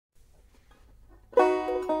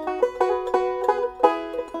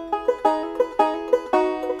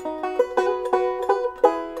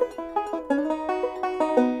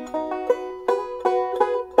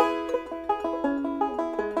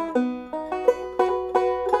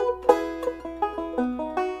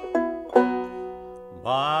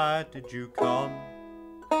did you come?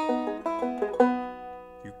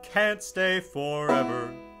 You can't stay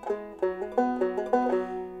forever.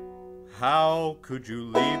 How could you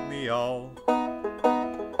leave me all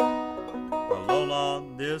alone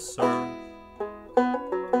on this earth?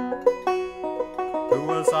 Who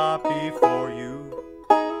was I before you?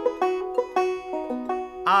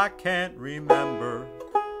 I can't remember.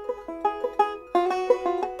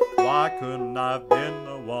 Why couldn't I have been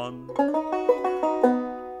the one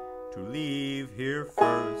to leave here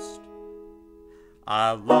first?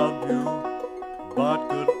 I love you, but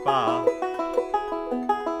goodbye.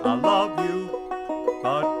 I love you,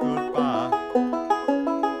 but goodbye.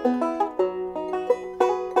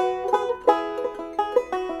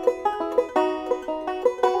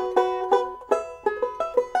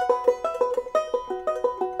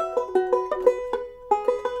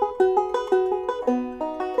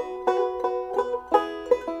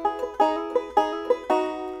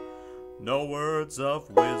 No words of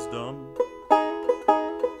wisdom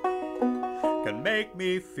can make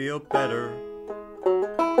me feel better.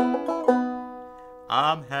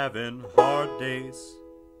 I'm having hard days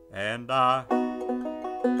and I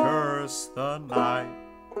curse the night.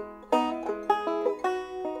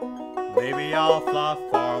 Maybe I'll fly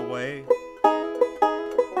far away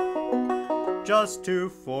just to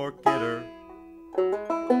forget her.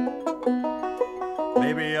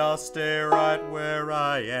 Maybe I'll stay right where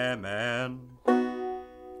I am and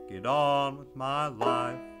get on with my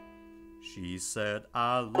life. She said,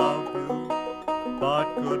 I love you,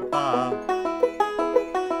 but goodbye.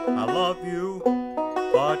 I love you,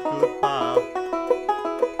 but goodbye.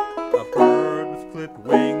 A bird with clipped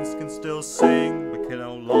wings can still sing, but can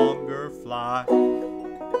no longer fly.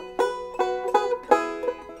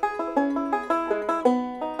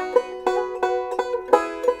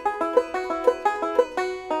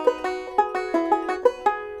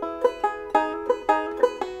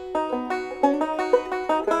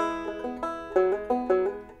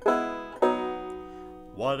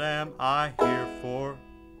 What am I here for?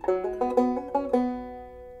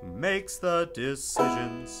 Makes the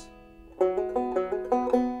decisions.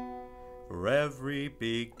 For every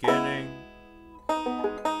beginning,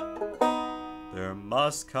 there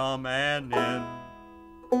must come an end.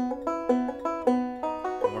 I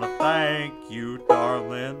want to thank you,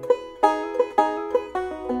 darling,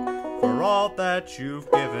 for all that you've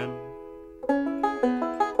given. I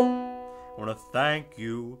want to thank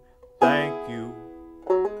you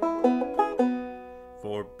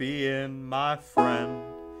for being my friend.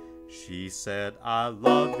 She said, I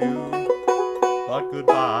love you, but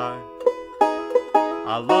goodbye.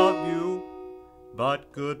 I love you,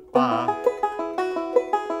 but goodbye.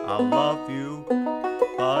 I love you,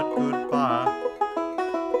 but goodbye.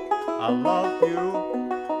 I love you,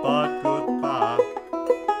 but goodbye.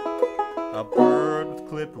 A bird with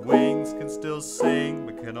clipped wings can still sing,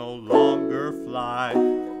 but can no longer fly.